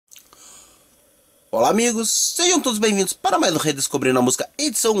Olá amigos, sejam todos bem-vindos para mais um Redescobrindo a Música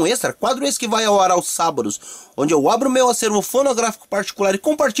Edição Extra, quadro esse que vai ao ar aos sábados, onde eu abro meu acervo fonográfico particular e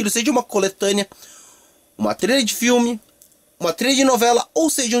compartilho, seja uma coletânea, uma trilha de filme, uma trilha de novela ou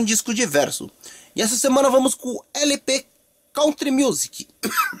seja um disco diverso. E essa semana vamos com o LP Country Music.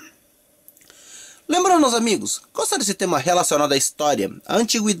 Lembrando aos amigos, gostar desse tema relacionado à história, a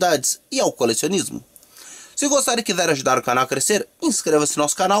antiguidades e ao colecionismo? Se gostar e quiser ajudar o canal a crescer, inscreva-se no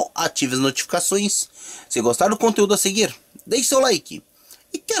nosso canal, ative as notificações. Se gostar do conteúdo a seguir, deixe seu like.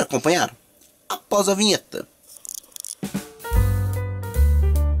 E quer acompanhar? Após a vinheta.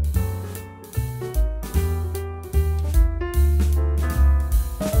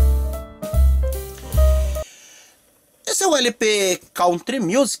 Esse é o LP Country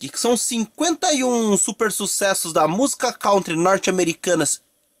Music, que são 51 super sucessos da música country norte-americana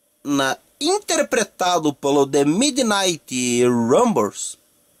interpretado pelo The Midnight Ramblers.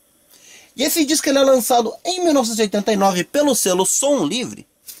 E esse disco ele é lançado em 1989 pelo selo Som Livre.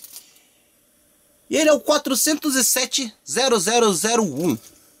 E ele é o 407-0001.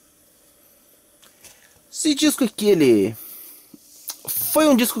 Esse disco aqui, ele foi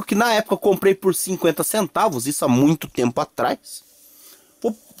um disco que na época eu comprei por 50 centavos, isso há muito tempo atrás.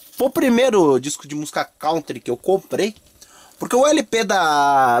 Foi o primeiro disco de música country que eu comprei. Porque o LP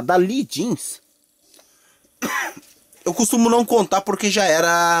da Lee Jeans, eu costumo não contar porque já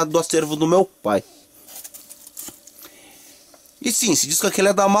era do acervo do meu pai. E sim, esse disco aqui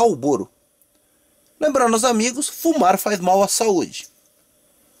é da Marlboro. Lembrando aos amigos, fumar faz mal à saúde.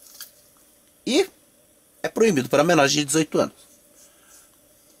 E é proibido para menores de 18 anos.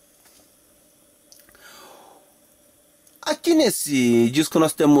 Aqui nesse disco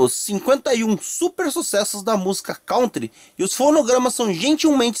nós temos 51 super sucessos da música country e os fonogramas são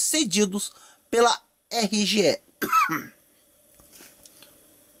gentilmente cedidos pela RGE.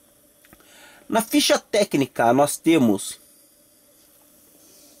 Na ficha técnica nós temos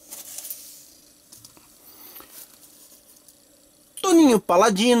Toninho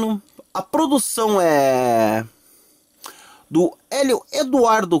Paladino, a produção é do Hélio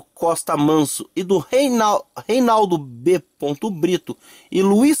Eduardo Costa Manso e do Reinaldo B. Brito e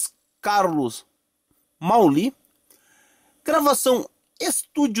Luiz Carlos Mauli. Gravação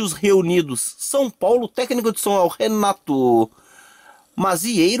Estúdios Reunidos São Paulo. Técnico de som é o Renato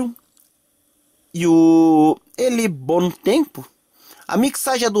Mazieiro e o Eli Bom Tempo. A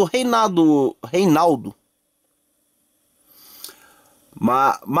mixagem é do Reinaldo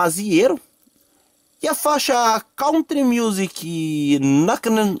Mazieiro. E a faixa Country Music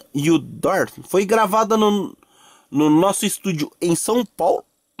Knockin' You Door foi gravada no nosso estúdio em São Paulo.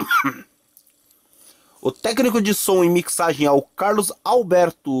 O técnico de som e mixagem é o Carlos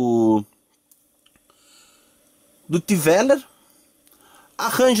Alberto Dutiveller.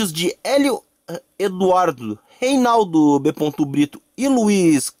 Arranjos de Hélio Eduardo, Reinaldo B. Brito e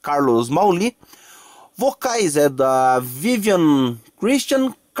Luiz Carlos Mauli. Vocais é da Vivian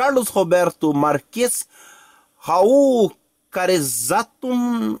Christian, Carlos Roberto Marques, Raul Carezato,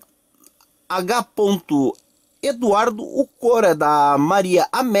 H. Eduardo, o coro é da Maria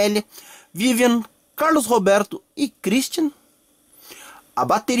Amélia, Vivian, Carlos Roberto e Christian. A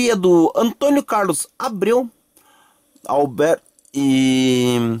bateria do Antônio Carlos Abreu, Albert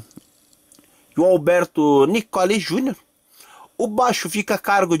e o Alberto Nicole Júnior. O baixo fica a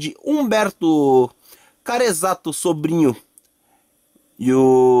cargo de Humberto Carezato Sobrinho e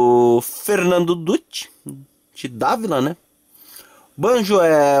o Fernando Dutti, de Dávila, né? Banjo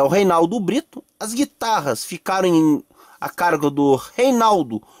é o Reinaldo Brito. As guitarras ficaram a cargo do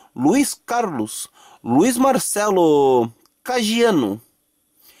Reinaldo, Luiz Carlos, Luiz Marcelo Cagiano.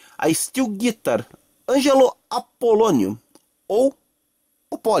 A steel guitar, Ângelo Apolônio, ou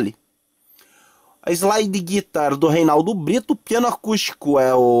o Poli. A slide guitar do Reinaldo Brito. Piano acústico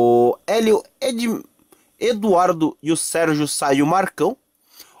é o Hélio Eduardo e o Sérgio Sá e o Marcão.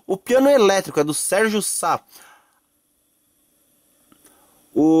 O piano elétrico é do Sérgio Sá.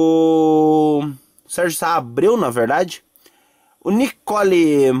 O Sérgio Sá Abreu, na verdade. O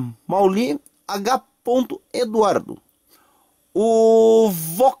Nicole Mauli, H. Eduardo. O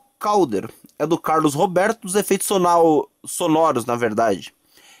vocalder é do Carlos Roberto. Os efeitos sonoros, na verdade,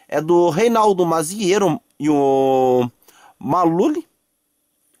 é do Reinaldo Mazieiro e o Maluli.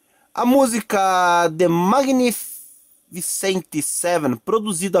 A música The Magnificent Seven,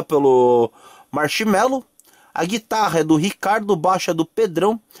 produzida pelo Marshmello. A guitarra é do Ricardo, baixo é do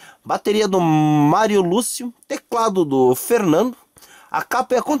Pedrão, bateria do Mário Lúcio, teclado do Fernando. A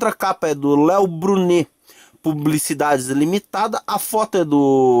capa e a contracapa é do Léo Brunet, Publicidades Limitada. A foto é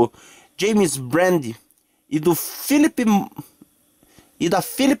do James Brand e do Philip e da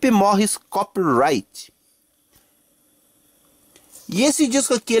Philip Morris Copyright. E esse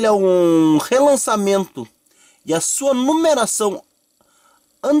disco aqui ele é um relançamento, e a sua numeração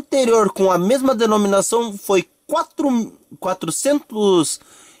anterior com a mesma denominação foi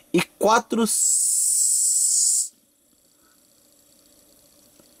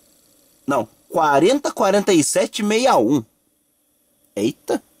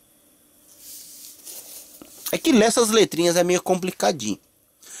Eita! É que ler essas letrinhas é meio complicadinho.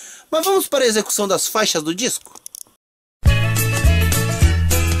 Mas vamos para a execução das faixas do disco?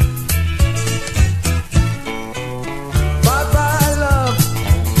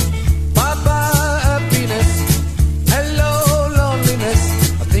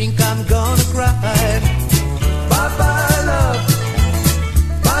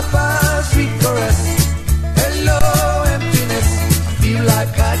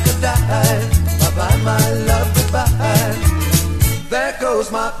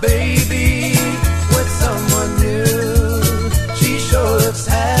 My baby with someone new. She sure looks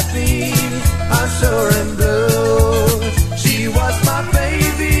happy, I'm sure in blue. She was my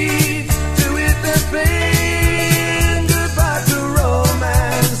baby, to it and pain. Goodbye to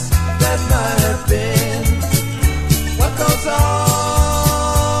romance that might have been. What goes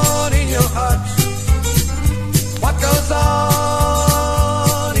on in your heart? What goes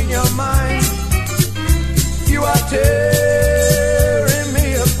on in your mind? You are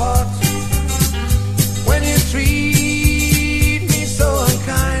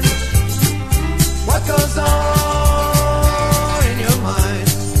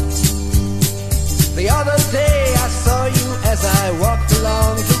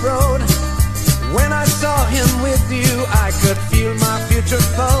I could feel my future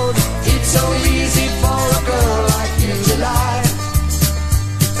fold. It's so easy for a girl like you to lie.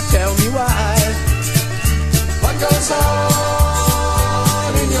 Tell me why. What goes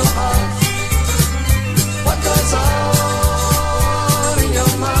on in your heart? What goes on in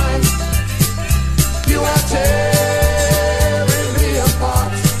your mind? You are tearing me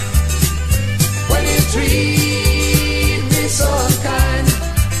apart when you treat me so unkind.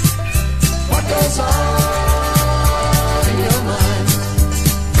 What goes on?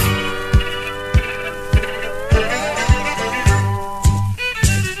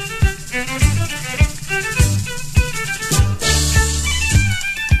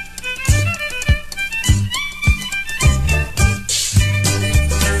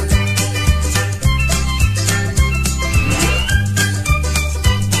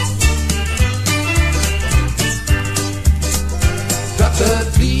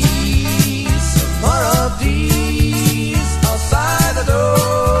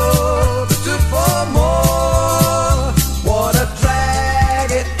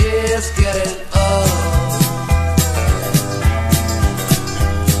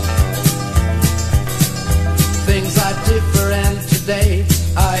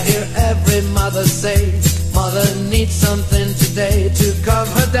 Say, mother needs something today to calm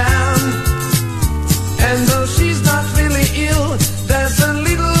her down. And though she's not really ill, there's a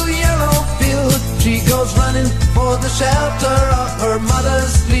little yellow pill. She goes running for the shelter of her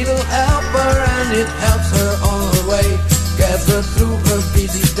mother's little helper, and it helps her on her way, gets her through her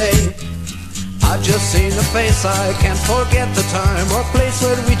busy day. I just seen her face, I can't forget the time or place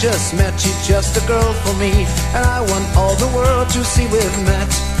where we just met. She's just a girl for me, and I want all the world to see we've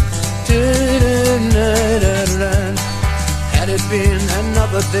met. Had it been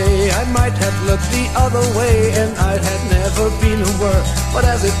another day, I might have looked the other way, and I'd have never been aware. But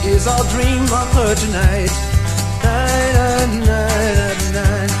as it is, I'll dream of her tonight.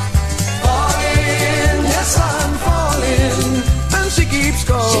 Falling, yes I'm falling, and she keeps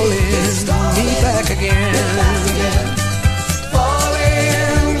calling me back again.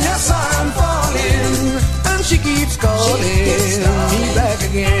 Falling, yes I'm falling, and she keeps calling me back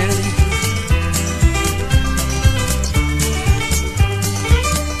again.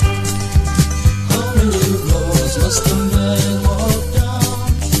 Must a man walk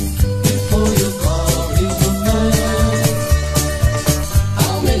down before you call him a man?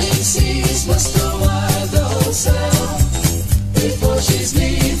 How many seas must a wild dove sail before she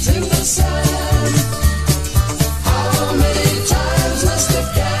sleeps in the sand? How many times must the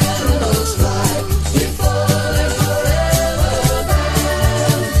cannons fly before they forever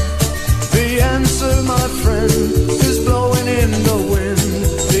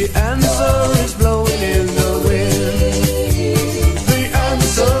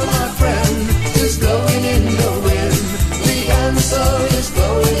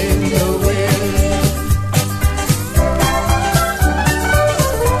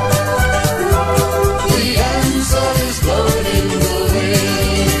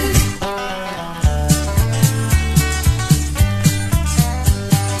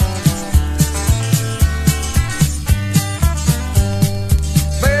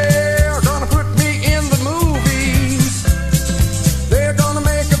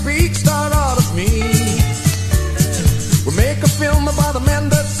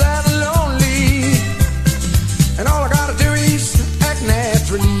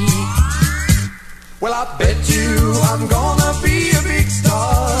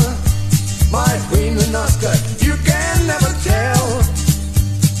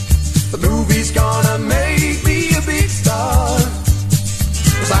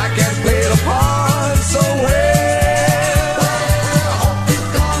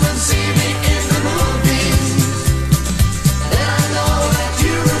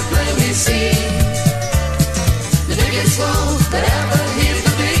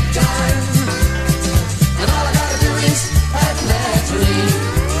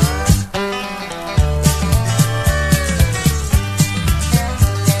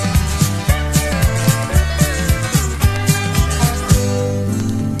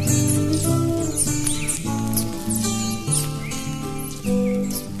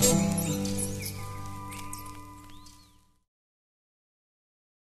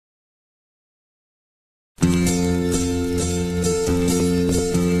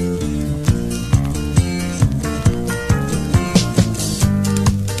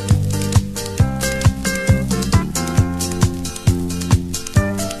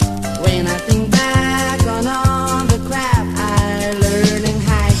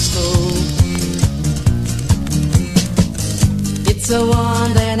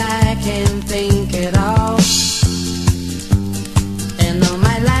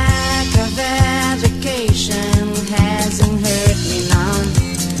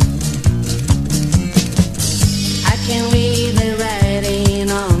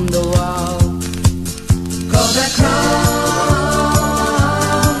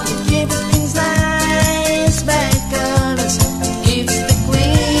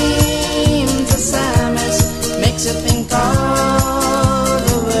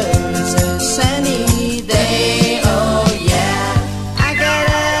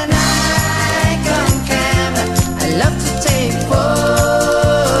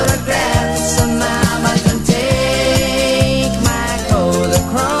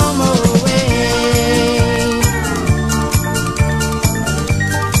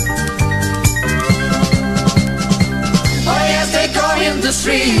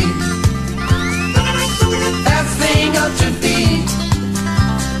street. That thing up to feet.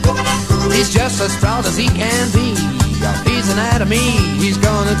 He's just as proud as he can be. He's an anatomy, he's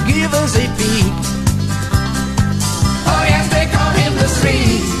gonna give us a peek. Oh yes, they call him the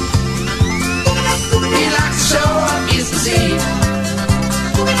street. He likes to show off his physique.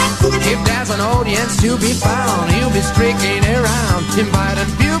 If there's an audience to be found, he'll be streaking around,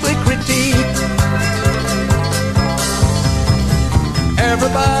 inviting public critique.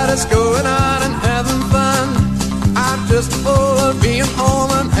 Everybody's going out and having fun. I'm just full of being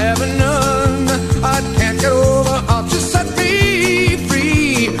home and having none. I can't get over how to set me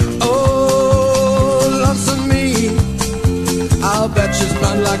free. Oh, lonesome me. I'll bet she's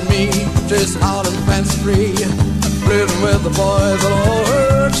not like me, just out and fancy free, flirting with the boys and all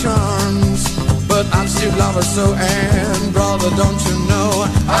her charms. But I still love her so, and brother, don't you know,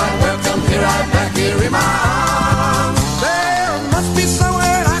 I'm welcome here, right back here in my arms. There must be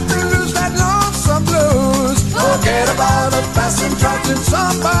somewhere I can lose that lonesome blues. Forget about the past and try to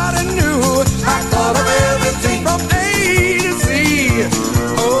somebody new. I thought of everything from A to Z.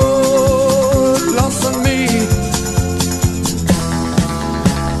 Oh, lonesome me.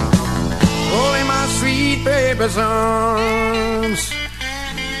 Rolling my sweet baby's arms.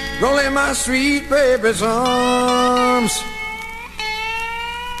 Rolling my sweet baby's arms.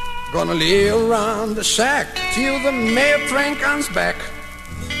 Gonna lay around the shack till the mail train comes back.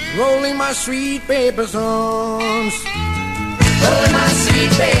 Rolling my sweet baby's arms. Rolling my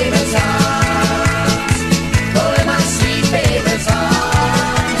sweet baby's arms. Rolling my sweet baby's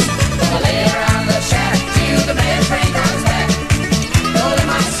arms. Gonna lay around the shack till the mail train comes back. Rolling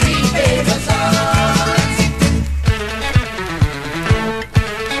my sweet baby's arms.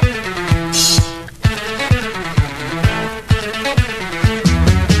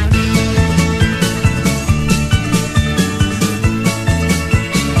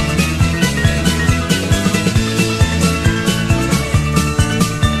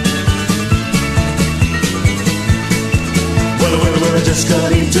 Just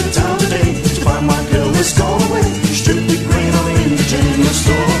got into town today to find my girl that's gone away. Strictly grain on in the general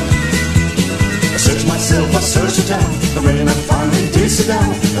store. I searched myself, I searched the town, and when I finally did sit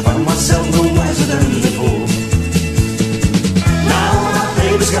down, I found myself no wiser than before. Now my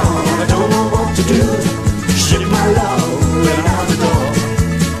baby's gone, I don't know what to do. Ship my love, let her out the door.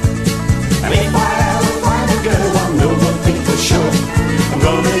 And if I ever find a girl, I know one thing for sure, I'm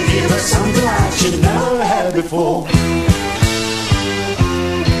gonna give her something like she never had before.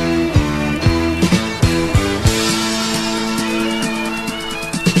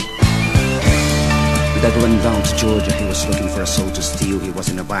 Dad went down to Georgia, he was looking for a soul to steal. He was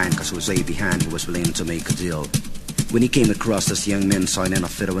in a bind cause he was way behind, he was willing to make a deal. When he came across this young man signing a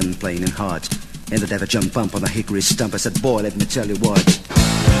fiddle and playing in heart, and the devil jumped bump on a hickory stump. I said, boy, let me tell you what,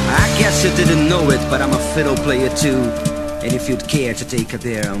 I guess you didn't know it, but I'm a fiddle player too. And if you'd care to take a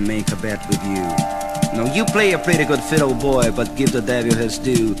dare, I'll make a bet with you. Now you play a pretty good fiddle, boy, but give the devil his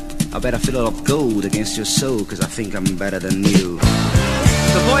due. I bet a fiddle of gold against your soul, cause I think I'm better than you.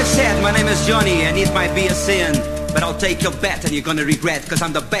 The boy said, my name is Johnny, and it might be a sin, but I'll take your bet and you're gonna regret, cause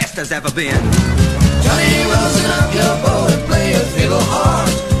I'm the best there's ever been. Johnny Wilson up your bow and play a fiddle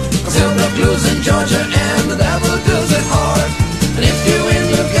hard. Silver blues in Georgia and the devil does it hard. And if you win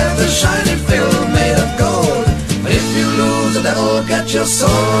you get the shiny fiddle made of gold, but if you lose the devil will get your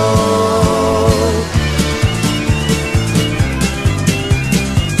soul.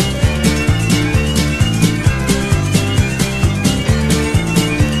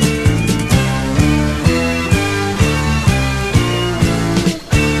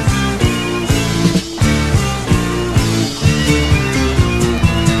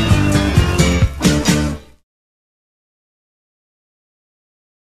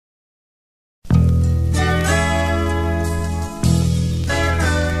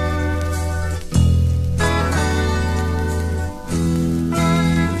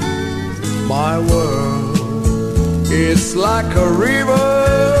 My world, it's like a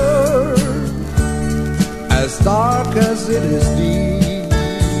river, as dark as it is deep.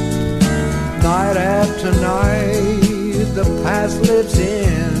 Night after night, the past lives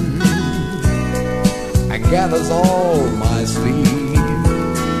in and gathers all my sleep.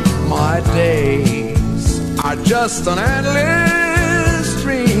 My days are just an endless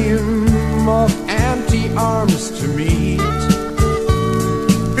stream of empty arms to meet,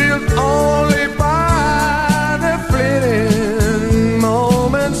 filled only by the fleeting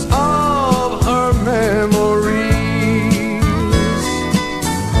moments of her memories.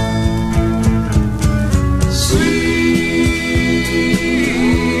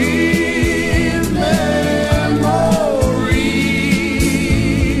 Sweet memories.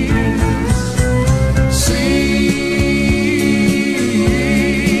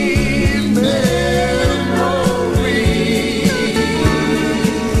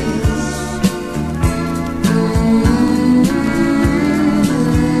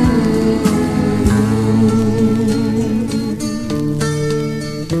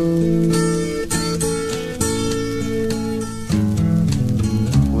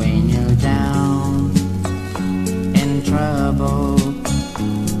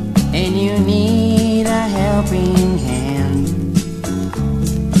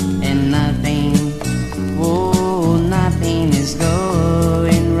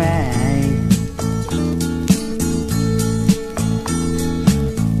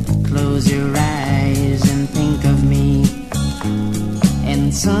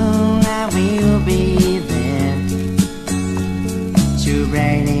 and soon I will be there to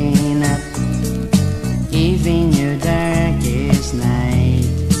brighten up even your darkest night.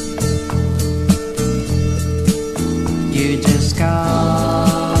 You just call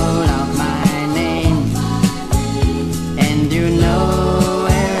out my name, and you know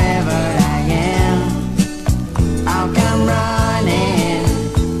wherever I am, I'll come running.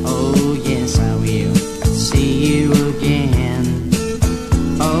 Oh yes, I will see you again.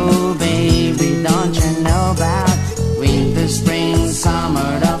 Oh baby, don't you know about winter, spring,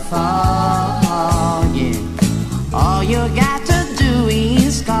 summer, the fall? Yeah, all you got to do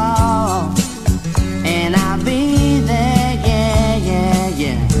is call, and I'll be there. Yeah, yeah,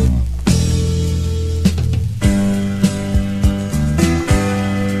 yeah.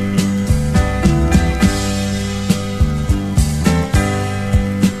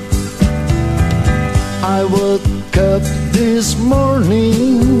 I woke up this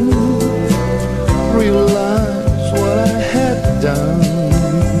morning, realized what I had done.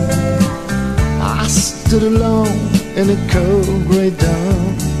 I stood alone in the cold gray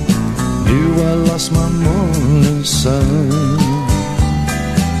dawn, knew I lost my morning sun.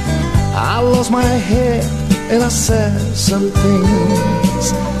 I lost my head and I said some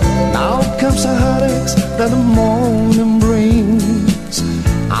things. Now comes the heartaches that the morning brings.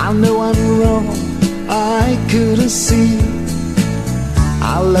 I know I'm wrong, I couldn't see.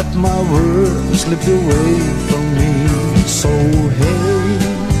 I let my world slip away from me. So hey,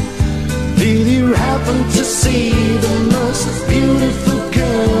 did you happen to see the most beautiful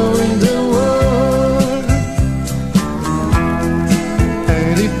girl in the world?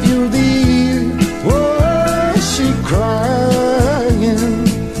 And if you did, was she crying,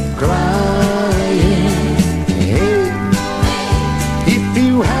 crying? Hey, if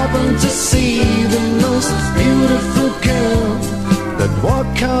you happen to see the most beautiful girl that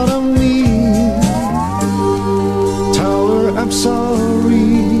walk out on me, tell her I'm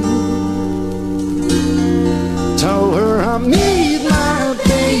sorry. Tell her I need my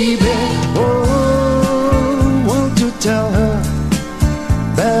baby. Oh, won't you tell her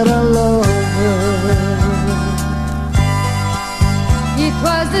that I love her? It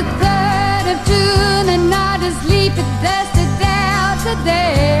was the 3rd of June and not asleep, it dusted out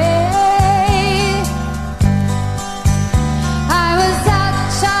today. I was out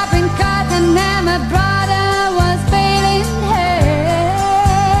shopping cotton and my brother was baling hay.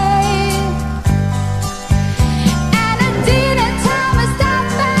 And at dinner time I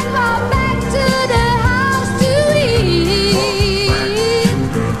stopped and walked back to the house to eat.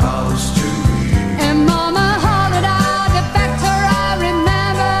 And Mama hollered out the factor, I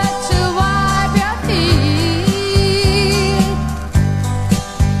remember to wipe your feet.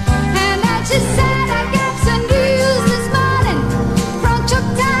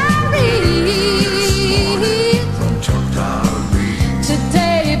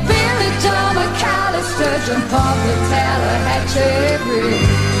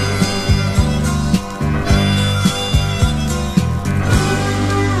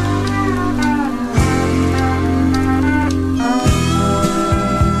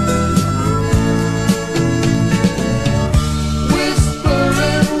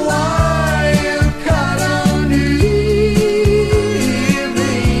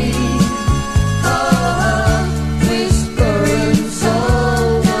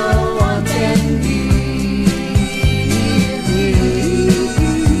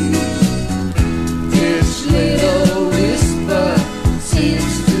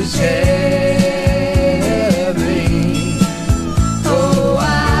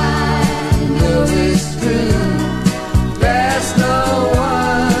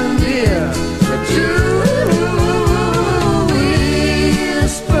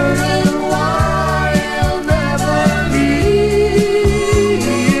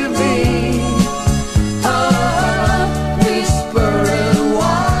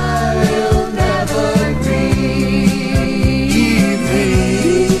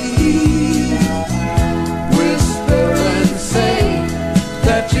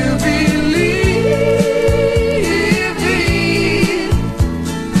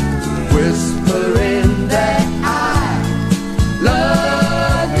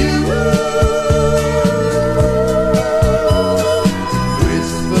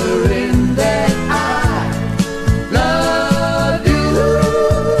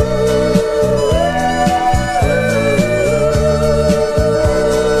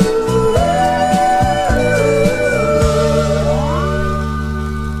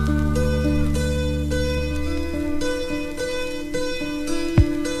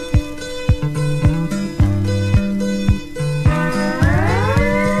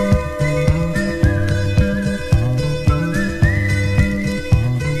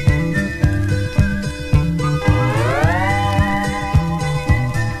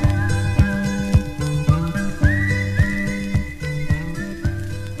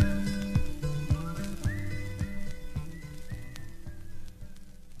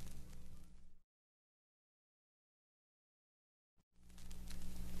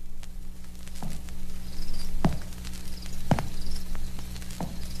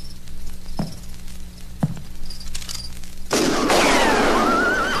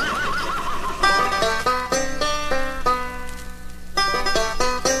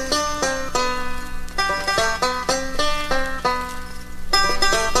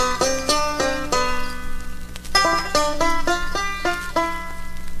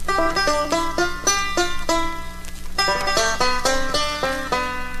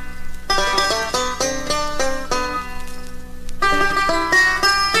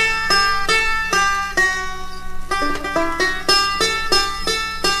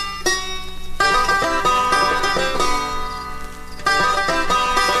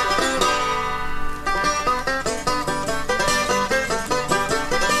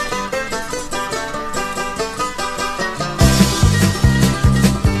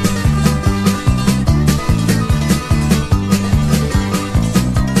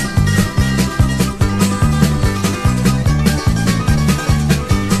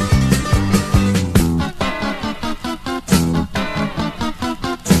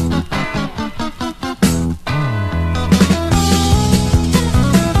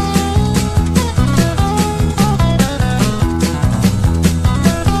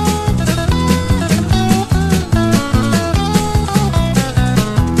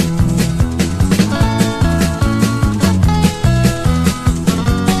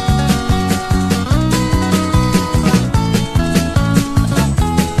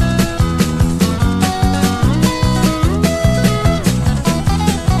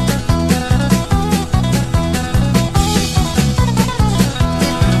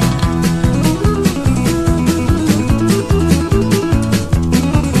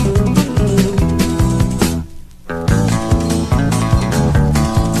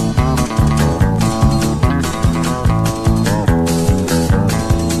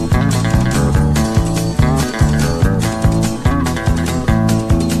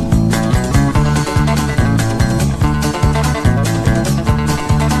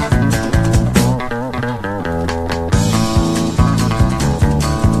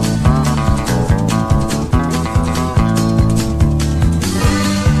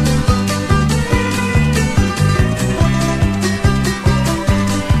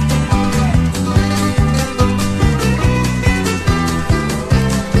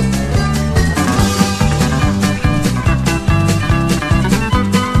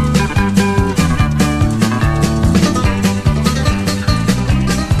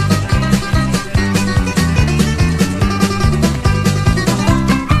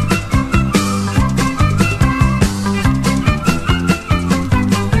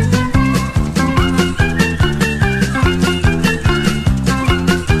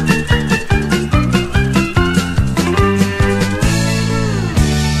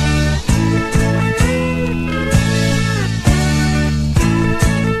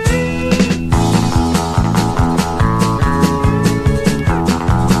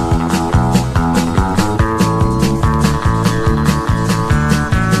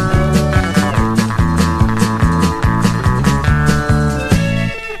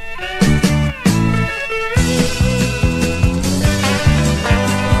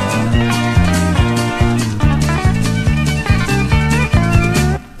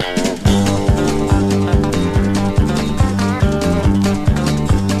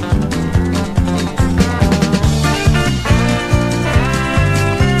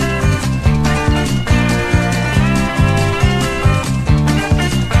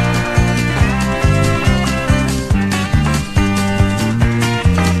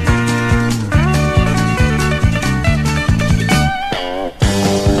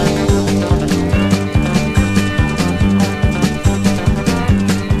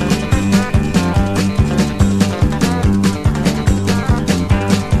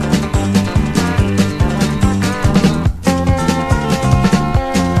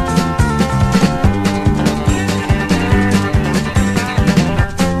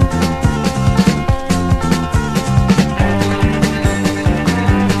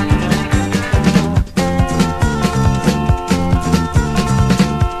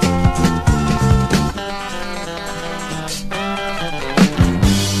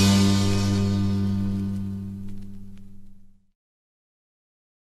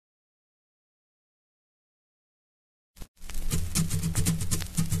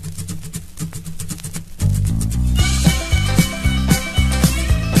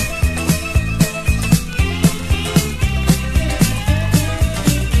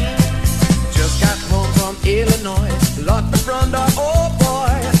 lock the front door, oh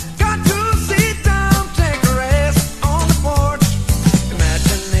boy. Got to sit down, take a rest on the porch.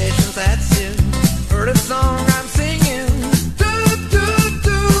 Imagination's at sin, heard a song I'm singing. Do, do,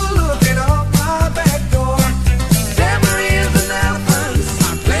 do, looking out my back door. Tambourines and elephants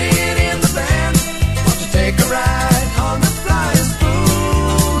are playing in the band. Want to take a ride on the flying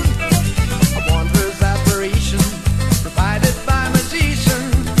spoon? A wanderer's apparition provided by magician.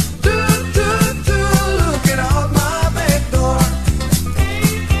 Do, do, do, looking out my back door.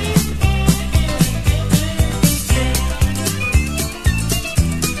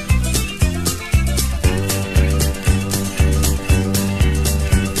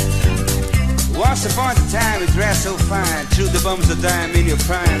 Once upon a time you dressed so fine, threw the bums of dime in your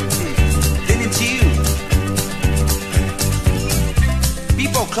prime, didn't you?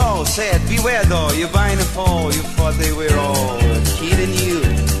 People called, said, beware though, you're buying a fall, you thought they were all kidding you.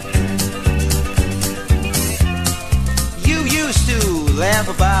 You used to laugh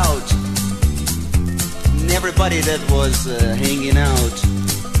about everybody that was hanging out.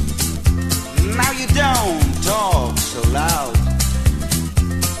 Now you don't talk so loud.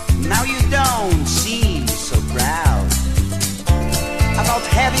 Now you don't seem so proud about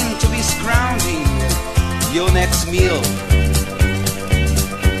having to be scrounging your next meal.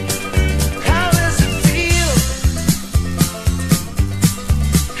 How does it feel?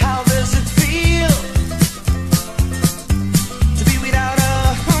 How does it feel to be without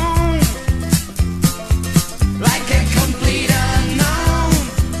a home? Like a complete unknown,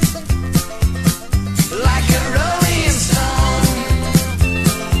 like a rolling stone.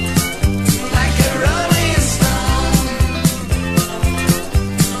 Like a rolling stone.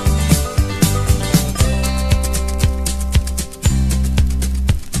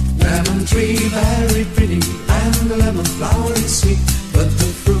 Lemon tree very pretty, and the lemon flower is sweet, but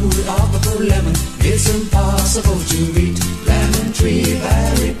the fruit of the poor lemon is impossible to eat. Lemon tree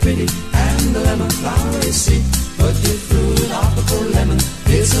very pretty, and the lemon flower is sweet, but the fruit of the poor lemon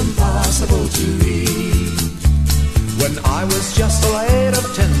is impossible to eat. When I was just a lad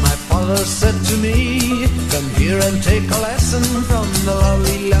of 10, my father said to me, come here and take a lesson from the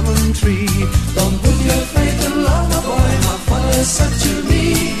lovely lemon tree. Don't put your faith in love, my boy, my father said to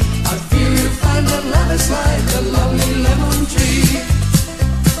me. I fear you find that love is like a lovely lemon tree.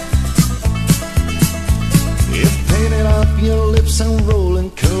 If painted up your lips and roll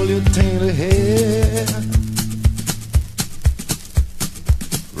and curl your tainted hair,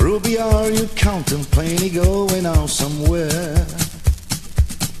 Ruby, are you contemplating going out somewhere?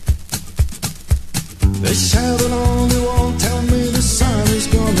 The shadow on the wall tell me the sun is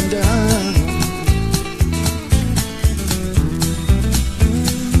going down.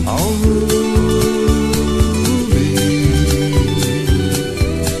 Oh, Ruby,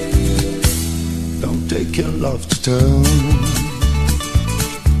 don't take your love to town.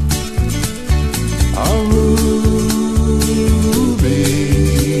 Oh, Ruby,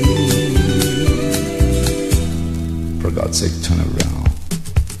 for God's sake, turn around.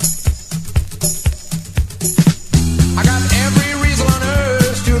 I got every reason on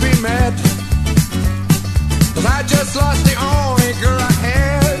earth to be mad, 'cause I just lost the only girl I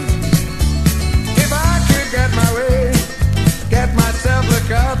had. If I could get my way, get myself look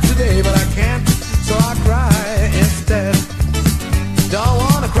up today, but I can't, so I cry instead. Don't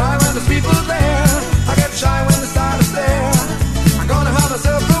wanna cry when there's people there, I get shy when the sight is there. I'm gonna hide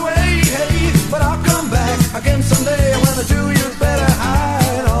myself away, hey, but I'll come back again someday. When I do, you better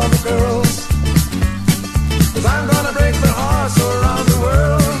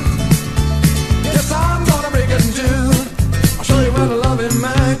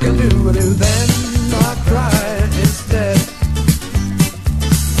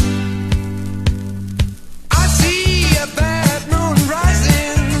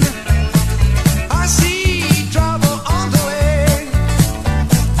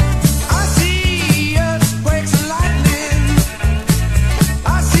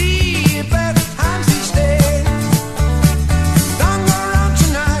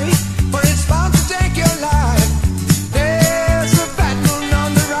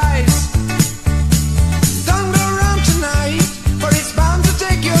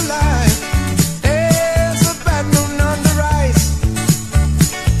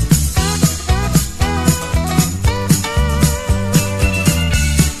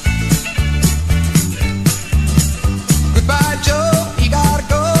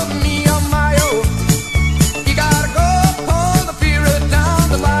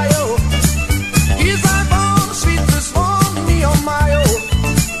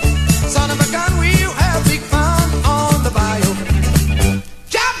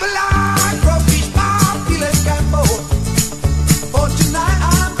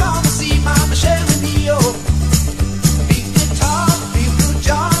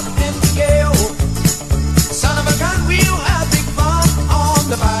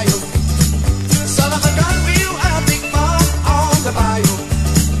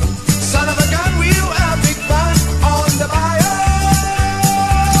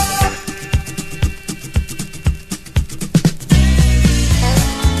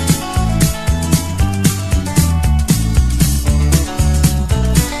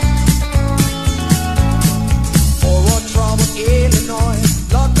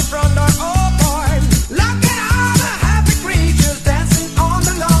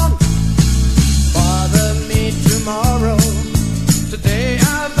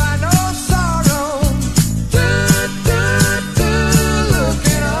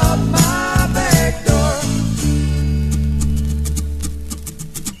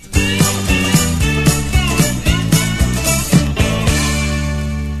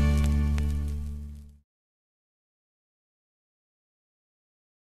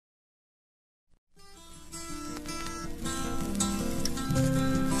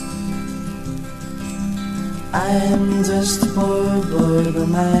I'm just a poor boy, but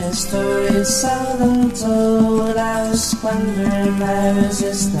my story's seldom told. I was squandering my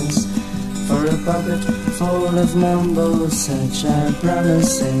resistance for a bucket full of mumbo, such are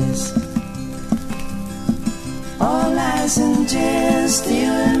promises. All lies and tears, the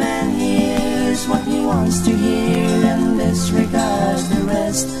old man hears what he wants to hear and disregards the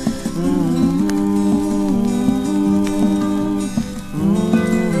rest.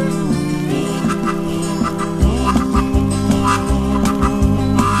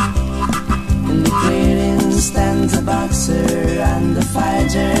 In the clearing stands a boxer and a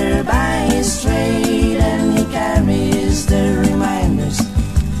fighter by his trade, and he carries the reminders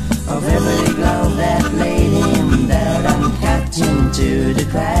of every glove that laid him down and cut him to the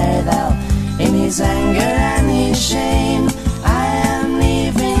cry thou. In his anger and his shame, I am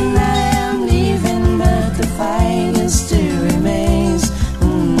leaving, but the fight still remains.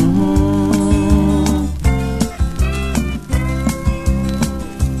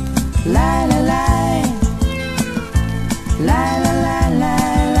 La la la, la la la la,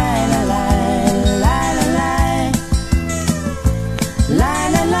 la la la, la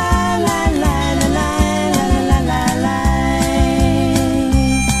la la, la la la.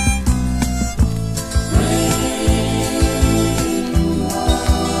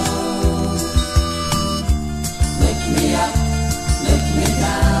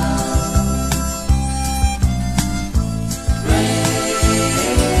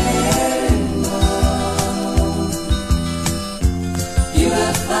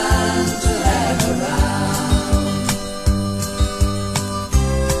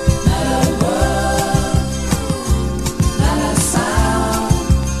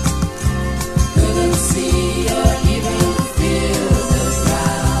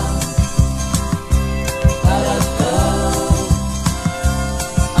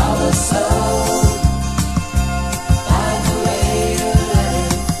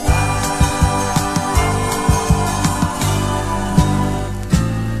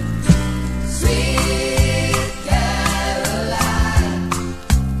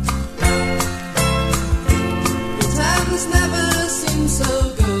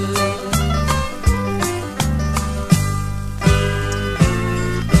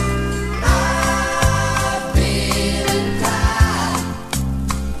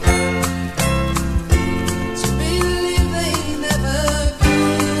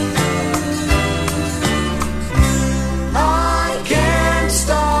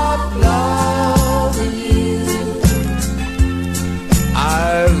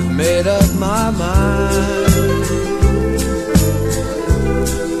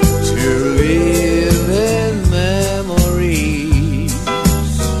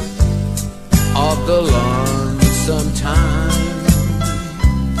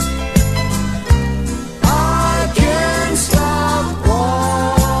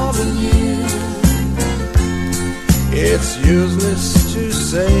 Useless to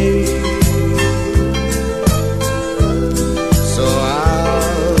say, so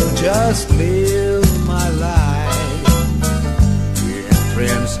I'll just live my life in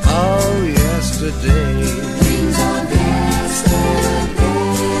dreams of yesterday. Dreams of yesterday.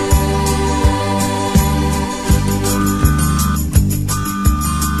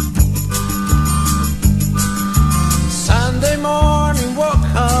 Sunday morning,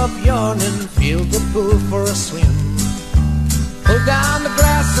 woke up yawning, filled the pool for a swim. Pulled down the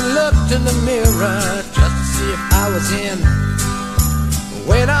glass and looked in the mirror just to see if I was in.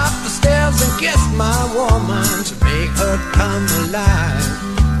 Went up the stairs and kissed my woman to make her come alive.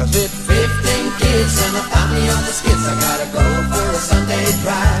 'Cause with 15 kids and a family on the skids, I gotta go for a Sunday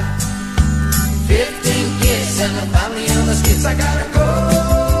drive. 15 kids and a family on the skids, I gotta go.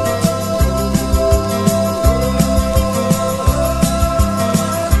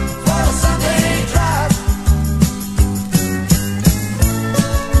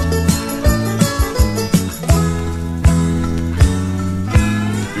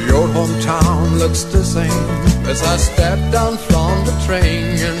 Hometown looks the same as I step down from the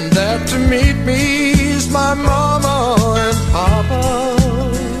train, and there to meet me is my mama and papa.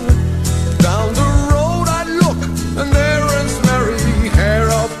 Down the road I look, and there is Mary, hair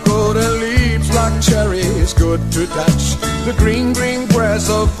of gold and leaves like cherries, good to touch the green, green grass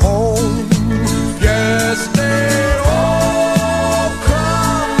of home. Yes, they all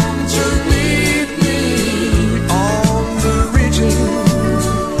come to meet me on the region.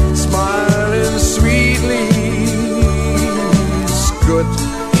 Sweetly, it's good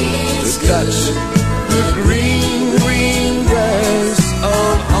to touch the green, green grass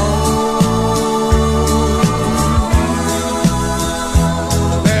of home.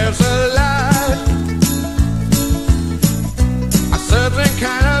 There's a light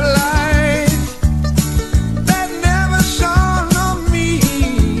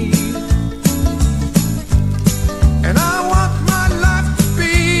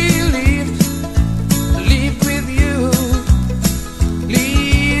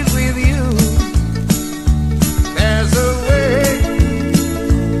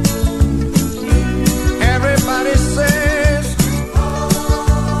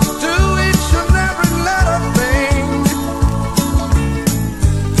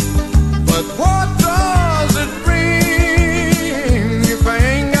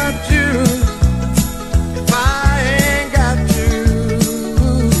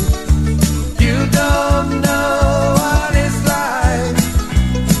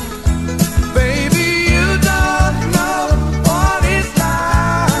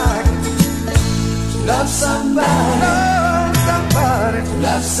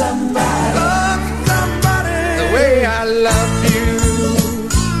somebody the way I love you.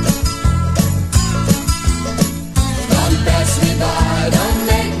 Don't pass me by, don't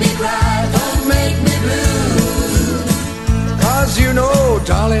make me cry, don't make me blue. 'Cause you know,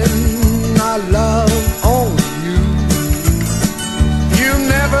 darling, I love only you. You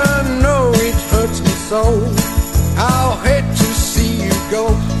never know it hurts me so. I'll hate to see you go.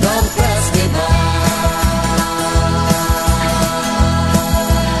 Don't pass me by.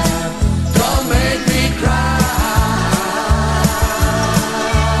 Don't make me cry.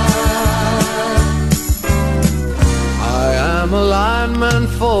 I am a lineman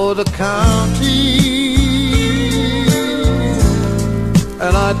for the county,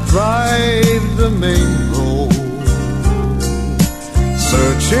 and I drive the main road,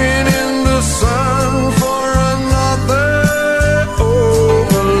 searching in the sun for another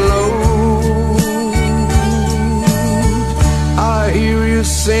overload. I hear you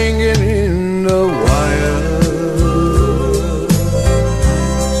singing in the wire,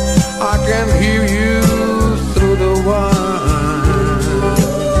 I can hear you through the wire,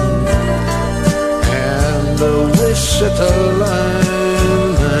 and the Wichita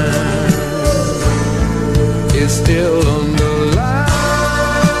lineman is still on the line.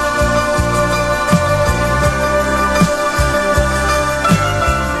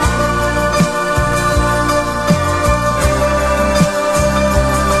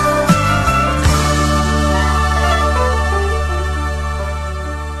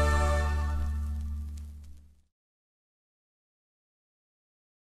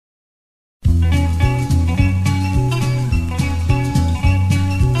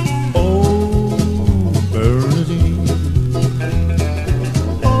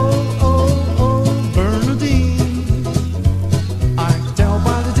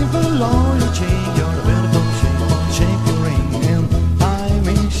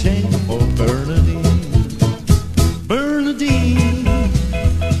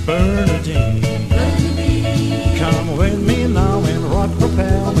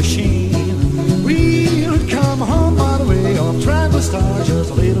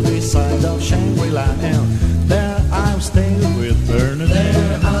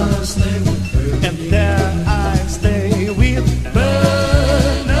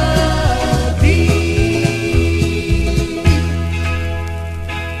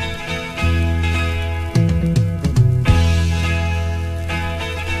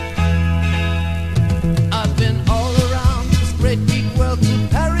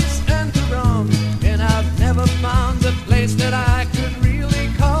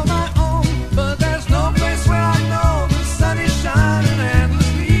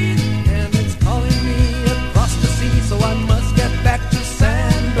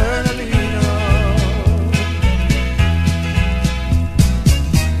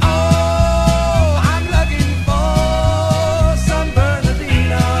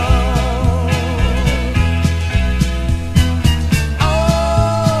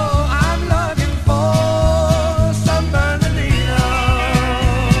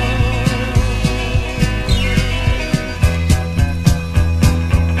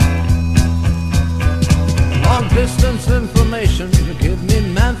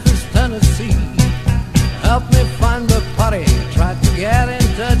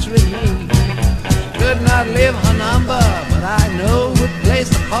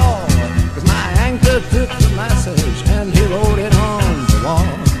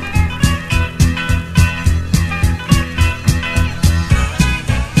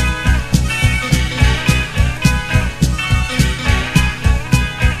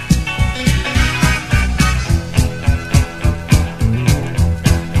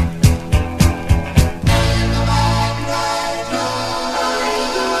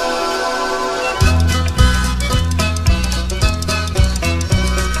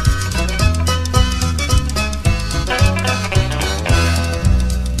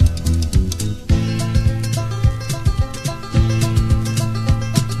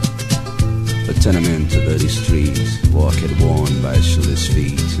 Tenement to dirty streets, walked worn by shoeless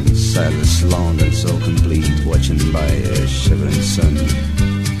feet, and silence long and so complete, watching by a shivering sun.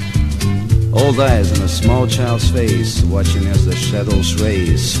 Old eyes on a small child's face, watching as the shadows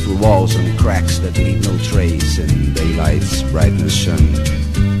race through walls and cracks that leave no trace in daylight's brightness shone.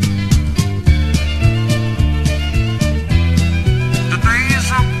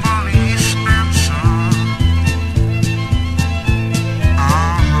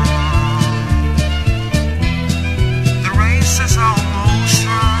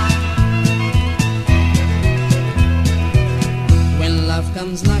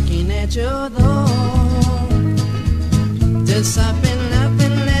 Knocking at your door, just up and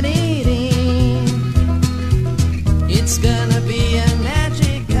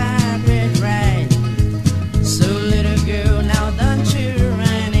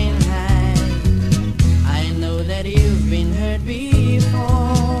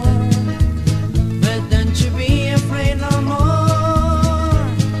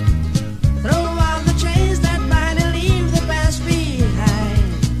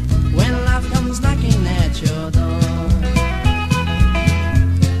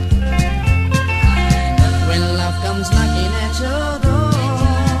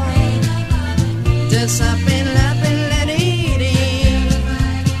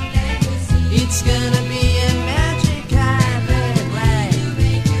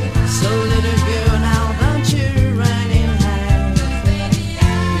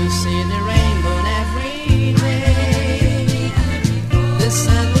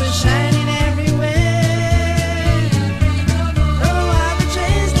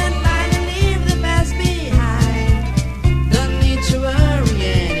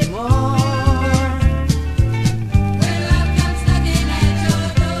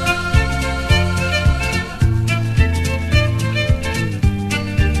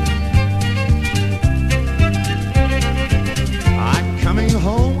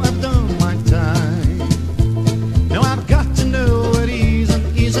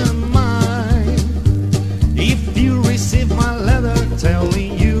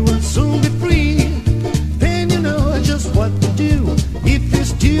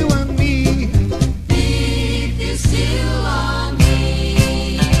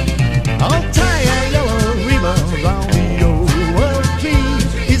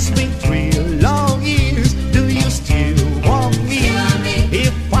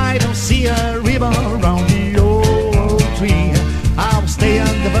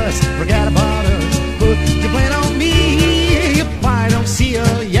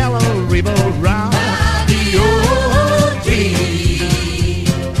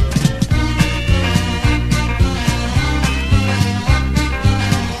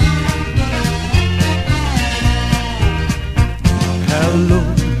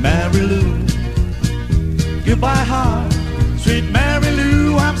Mary Lou. Goodbye heart, sweet Mary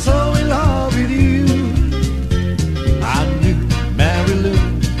Lou, I'm so in love with you. I knew Mary Lou,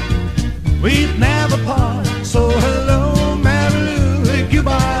 we'd never part. So hello Mary Lou,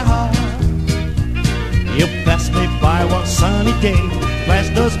 goodbye heart. You passed me by one sunny day,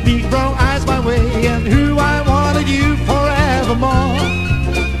 flashed those big brown eyes my way, and who I wanted you forevermore.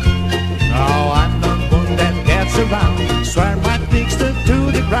 Oh, I'm not one that gets around, swear my dick stood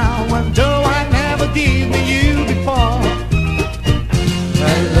to the ground, and though I never did meet you before.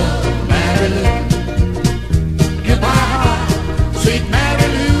 Hello, Mary Lou, goodbye heart, sweet Mary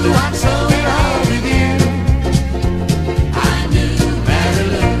Lou, I'm so in love with you. I knew Mary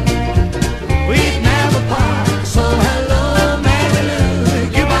Lou, we'd never part. So hello, Mary Lou,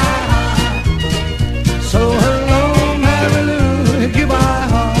 goodbye heart. So hello, Mary Lou, goodbye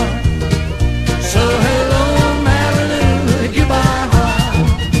heart. So hello, Mary Lou, goodbye heart.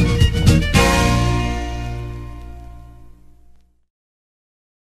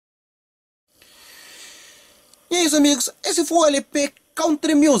 E é isso, amigos, esse foi o LP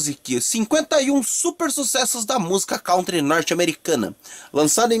Country Music, 51 super sucessos da música country norte-americana,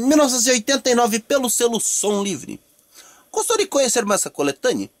 lançado em 1989 pelo selo Som Livre. Gostou de conhecer mais essa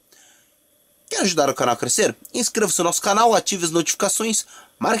coletânea? Quer ajudar o canal a crescer? Inscreva-se no nosso canal, ative as notificações,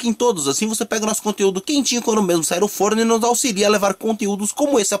 marque em todos, assim você pega o nosso conteúdo quentinho quando mesmo sair do forno e nos auxilia a levar conteúdos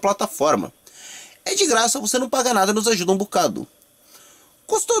como esse à plataforma. É de graça, você não paga nada e nos ajuda um bocado.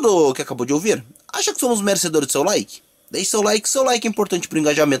 Gostou do que acabou de ouvir? Acha que somos merecedores do seu like? Deixe seu like é importante para o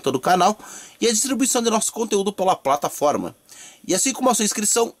engajamento do canal e a distribuição de nosso conteúdo pela plataforma. E assim como a sua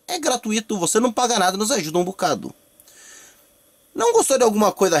inscrição é gratuito, você não paga nada e nos ajuda um bocado. Não gostou de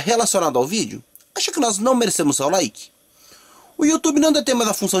alguma coisa relacionada ao vídeo? Acha que nós não merecemos seu like? O YouTube não detém mais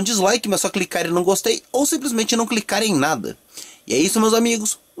a função dislike, mas só clicar em não gostei ou simplesmente não clicar em nada. E é isso, meus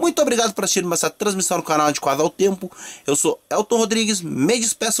amigos. Muito obrigado por assistir essa transmissão no canal Antiquadosaotempo. Eu sou Elton Rodrigues, me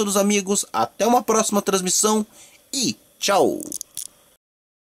despeço dos amigos. Até uma próxima transmissão e tchau!